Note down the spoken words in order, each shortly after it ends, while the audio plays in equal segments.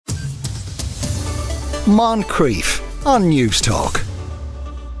Moncrief on News Talk.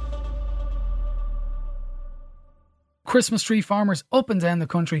 Christmas tree farmers up and down the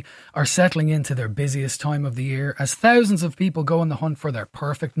country are settling into their busiest time of the year as thousands of people go on the hunt for their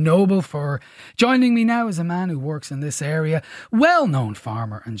perfect Noble Fir. Joining me now is a man who works in this area, well-known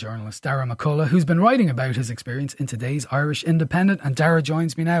farmer and journalist Darragh McCullough, who's been writing about his experience in today's Irish Independent. And Darragh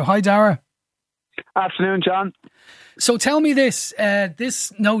joins me now. Hi, Darragh. Afternoon, John. So tell me this,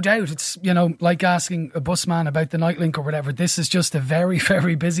 no doubt, it's, like asking a busman about the Nightlink or whatever. This is just a very,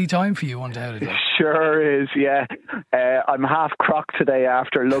 very busy time for you, undoubtedly. Sure is, yeah. I'm half crocked today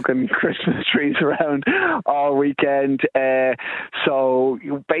after looking Christmas trees around all weekend. So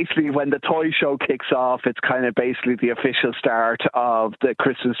basically when the toy show kicks off, it's kind of basically the official start of the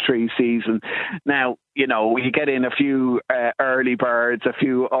Christmas tree season. Now, we get in a few early birds, a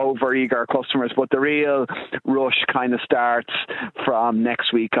few over-eager customers, but the real rush kind of starts from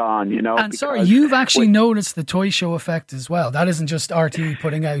next week on, And sorry, you've actually noticed the toy show effect as well. That isn't just RT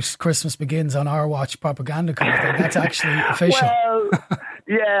putting out Christmas Begins on our watch propaganda kind of thing. That's actually official. Well,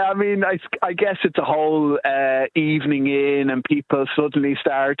 yeah, I mean, I guess it's a whole evening in and people suddenly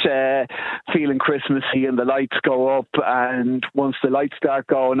start feeling Christmassy and the lights go up, and once the lights start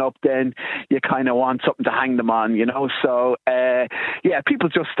going up, then you kind of want something to hang them on, So, people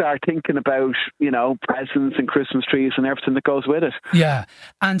just start thinking about, presents and Christmas trees and everything that goes with it. Yeah.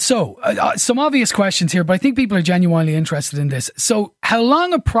 And so, some obvious questions here, but I think people are genuinely interested in this. So, how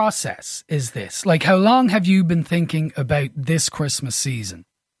long a process is this? Like, how long have you been thinking about this Christmas season?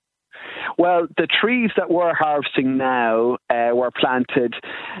 Well, the trees that we're harvesting now were planted,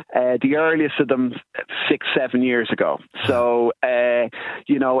 the earliest of them 6-7 years ago. So,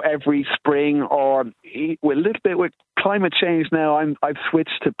 every spring or a little bit with climate change now, I've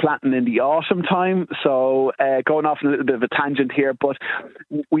switched to planting in the autumn time. So going off on a little bit of a tangent here, but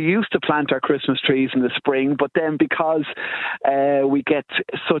we used to plant our Christmas trees in the spring, but then because we get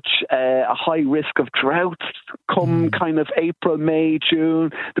such a high risk of drought come kind of April, May,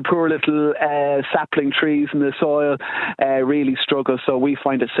 June, the poor little sapling trees in the soil really struggle. So we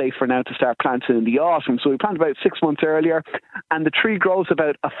find it safer now to start planting in the autumn. So we plant about 6 months earlier, and the tree grows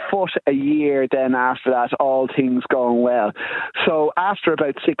about a foot a year then after that, all things going well. So after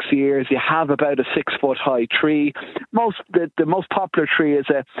about 6 years, you have about a 6 foot high tree. The most popular tree is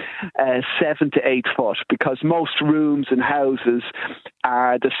a 7 to 8 foot, because most rooms and houses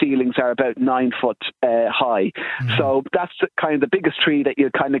the ceilings are about 9 foot high. Mm-hmm. So that's kind of the biggest tree that you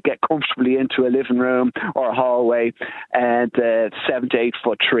kind of get comfortably into a living room or a hallway, and 7 to 8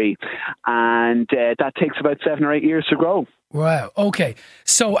 foot tree. And that takes about 7 or 8 years to grow. Wow. Okay.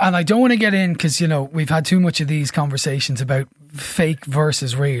 So, and I don't want to get in because, we've had too much of these conversations about fake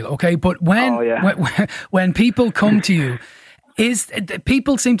versus real. Okay. But when people come to you,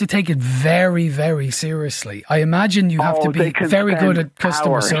 people seem to take it very, very seriously. I imagine you have to be very good at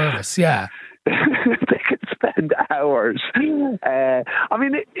customer service. Yeah. They can spend hours. I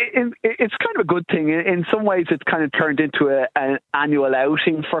mean, it's kind of a good thing. In some ways, it's kind of turned into an annual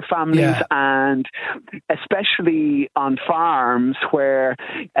outing for families, and especially on farms where,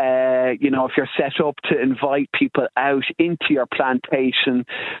 if you're set up to invite people out into your plantation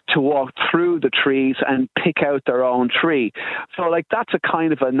to walk through the trees and pick out their own tree. So, that's a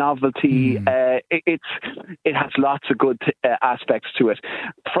kind of a novelty. It has lots of good aspects to it.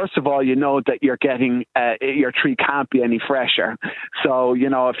 First of all, that you're getting your tree can't be any fresher. So,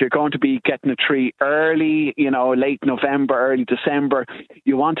 if you're going to be getting a tree early, late November, early December,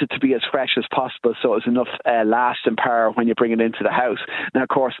 you want it to be as fresh as possible so it's enough lasting power when you bring it into the house. Now, of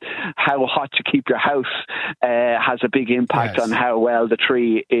course, how hot you keep your house has a big impact on how well the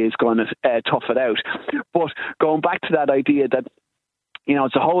tree is going to tough it out. But going back to that idea that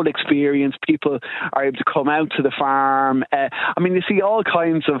it's a whole experience. People are able to come out to the farm. You see all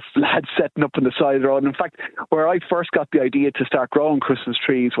kinds of lads setting up on the side of the road. In fact, where I first got the idea to start growing Christmas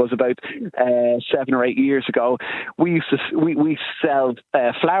trees was about 7 or 8 years ago. We sell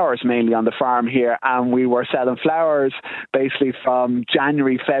flowers mainly on the farm here, and we were selling flowers basically from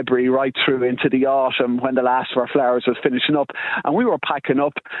January, February, right through into the autumn when the last of our flowers was finishing up. And we were packing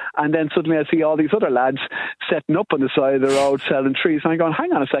up, and then suddenly I see all these other lads setting up on the side of the road selling trees. And I'm going,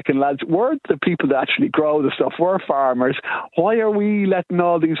 hang on a second, lads, we're the people that actually grow the stuff. We're farmers. Why are we letting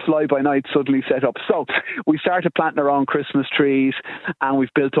all these fly-by-nights suddenly set up? So we started planting our own Christmas trees, and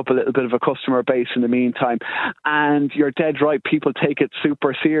we've built up a little bit of a customer base in the meantime. And you're dead right, people take it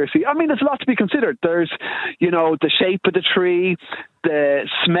super seriously. There's a lot to be considered. There's, the shape of the tree, the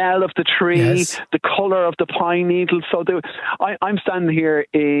smell of the tree, the colour of the pine needles. So I'm standing here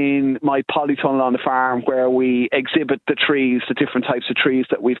in my polytunnel on the farm where we exhibit the trees, the different types of trees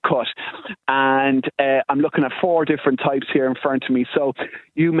that we've cut. And I'm looking at 4 different types here in front of me. So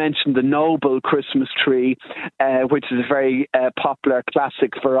you mentioned the Noble Christmas tree, which is a very popular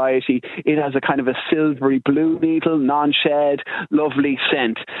classic variety. It has a kind of a silvery blue needle, non-shed, lovely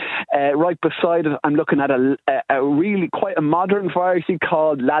scent. Right beside it, I'm looking at a really quite a modern variety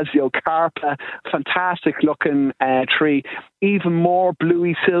called Lasiocarpa, fantastic looking tree, even more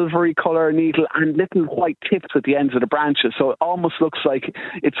bluey silvery colour needle and little white tips at the ends of the branches, so it almost looks like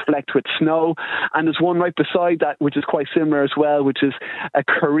it's flecked with snow. And there's one right beside that which is quite similar as well, which is a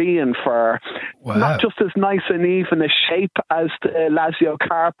Korean fir. Wow. Not just as nice and even a shape as the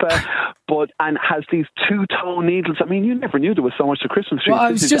Lasiocarpa, and has these 2-tone needles. I mean, you never knew there was so much to Christmas trees. Well,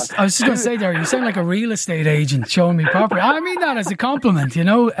 I was just going to say, Darragh, you sound like a real estate agent showing me property. I mean that as a compliment, you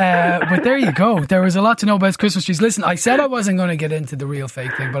know. But there you go. There was a lot to know about Christmas trees. Listen, I said I wasn't going to get into the real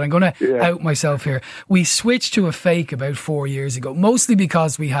fake thing, but I'm going to out myself here. We switched to a fake about 4 years ago, mostly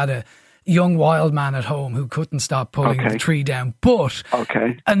because we had a young wild man at home who couldn't stop pulling the tree down. But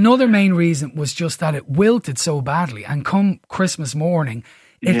another main reason was just that it wilted so badly. And come Christmas morning,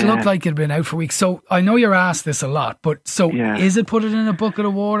 it looked like it had been out for weeks. So I know you're asked this a lot, but is it put it in a bucket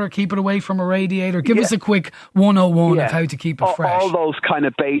of water, keep it away from a radiator? Give us a quick 101 of how to keep it fresh. All those kind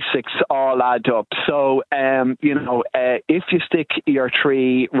of basics all add up. So, if you stick your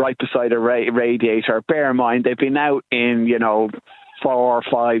tree right beside a radiator, bear in mind they've been out in, 4,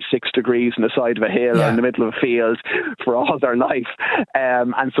 5, 6 degrees on the side of a hill or in the middle of a field for all their life.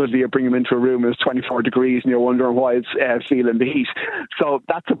 And suddenly you bring them into a room and it's 24 degrees and you're wondering why it's feeling the heat. So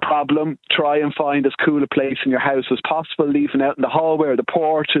that's a problem. Try and find as cool a place in your house as possible. Leaving out in the hallway or the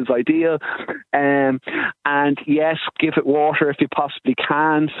porch is ideal. And yes, give it water if you possibly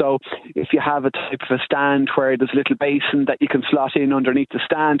can. So if you have a type of a stand where there's a little basin that you can slot in underneath the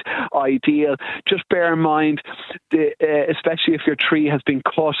stand, ideal. Just bear in mind, especially if your tree has been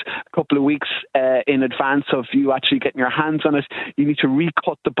cut a couple of weeks in advance of you actually getting your hands on it, you need to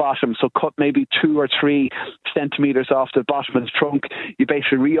recut the bottom. So cut maybe 2 or 3 centimetres off the bottom of the trunk. You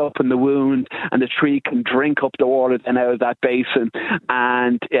basically reopen the wound and the tree can drink up the water then out of that basin.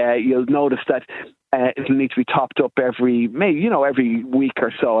 And you'll notice that it'll need to be topped up every week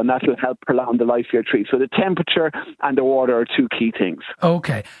or so, and that will help prolong the life of your tree. So the temperature and the water are 2 key things.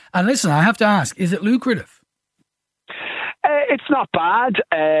 Okay. And listen, I have to ask, is it lucrative? It's not bad,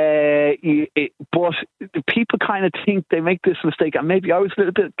 but people kind of think they make this mistake, and maybe I was a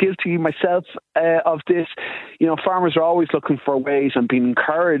little bit guilty myself of this. Farmers are always looking for ways and being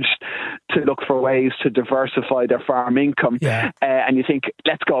encouraged to look for ways to diversify their farm income. And you think,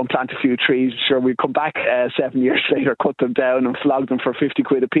 let's go and plant a few trees. Sure, we come back 7 years later, cut them down and flog them for 50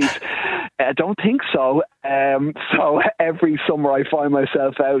 quid a piece. I don't think so. So every summer I find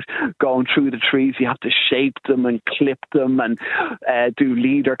myself out going through the trees. You have to shape them and clip them and do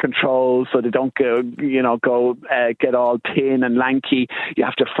leader controls so they don't get all thin and lanky. You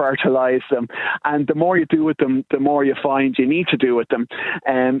have to fertilize them, and the more you do with them, the more you find you need to do with them.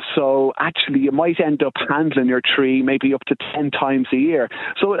 So actually you might end up handling your tree maybe up to 10 times a year.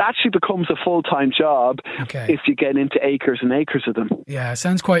 So it actually becomes a full-time job if you get into acres and acres of them. Yeah,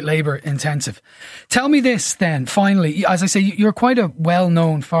 sounds quite labour intensive. Tell me this then, finally. As I say, you're quite a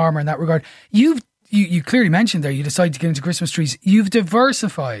well-known farmer in that regard. You clearly mentioned there you decided to get into Christmas trees. You've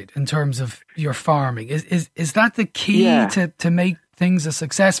diversified in terms of your farming. Is that the key to make things a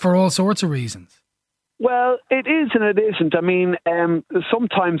success for all sorts of reasons? Well, it is and it isn't. I mean,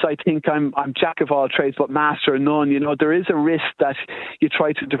 sometimes I think I'm jack of all trades but master of none. There is a risk that you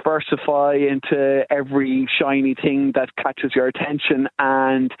try to diversify into every shiny thing that catches your attention,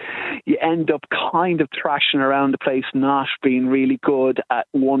 and you end up kind of thrashing around the place, not being really good at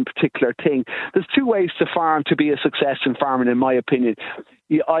one particular thing. There's 2 ways to farm to be a success in farming, in my opinion.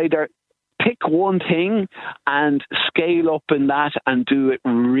 You either pick one thing and scale up in that and do it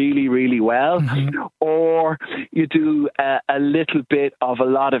really, really well, or you do a little bit of a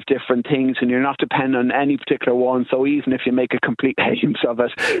lot of different things and you're not dependent on any particular one. So even if you make a complete hames of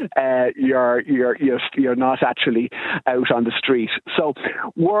it, you're not actually out on the street. So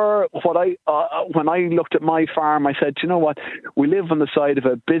when I looked at my farm, I said, you know what? We live on the side of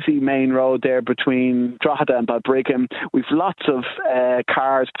a busy main road there between Drogheda and Balbriggan. We've lots of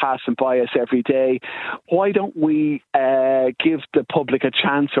cars passing by us every day. Why don't we give the public a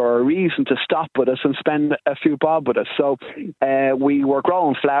chance or a reason to stop with us and spend a few bob with us? So we were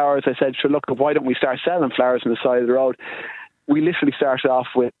growing flowers. I said, sure, look, why don't we start selling flowers on the side of the road? we literally started off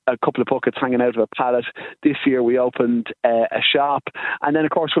with a couple of buckets hanging out of a pallet. This year we opened a shop. And then,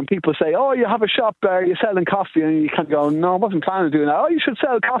 of course, when people say, oh, you have a shop, are you selling coffee? And you kind of go, no, I wasn't planning on doing that. Oh, you should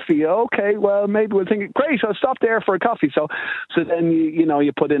sell coffee. Okay, well, maybe we'll think, great, I'll stop there for a coffee. So then,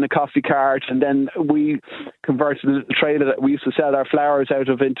 you put in a coffee cart, and then we converted a little trailer that we used to sell our flowers out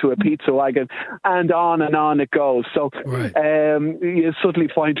of into a pizza wagon, and on it goes. So you suddenly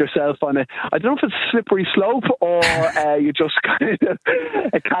find yourself on I don't know if it's a slippery slope or you just kind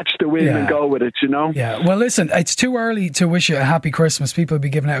of catch the wind and go with it, Yeah, well, listen, it's too early to wish you a happy Christmas. People will be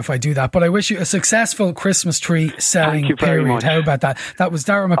giving out if I do that, but I wish you a successful Christmas tree selling period. Very much. How about that? That was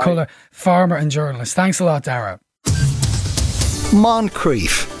Darragh McCullough, farmer and journalist. Thanks a lot, Darragh.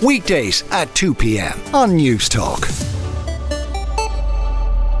 Moncrief, weekdays at 2 p.m. on News Talk.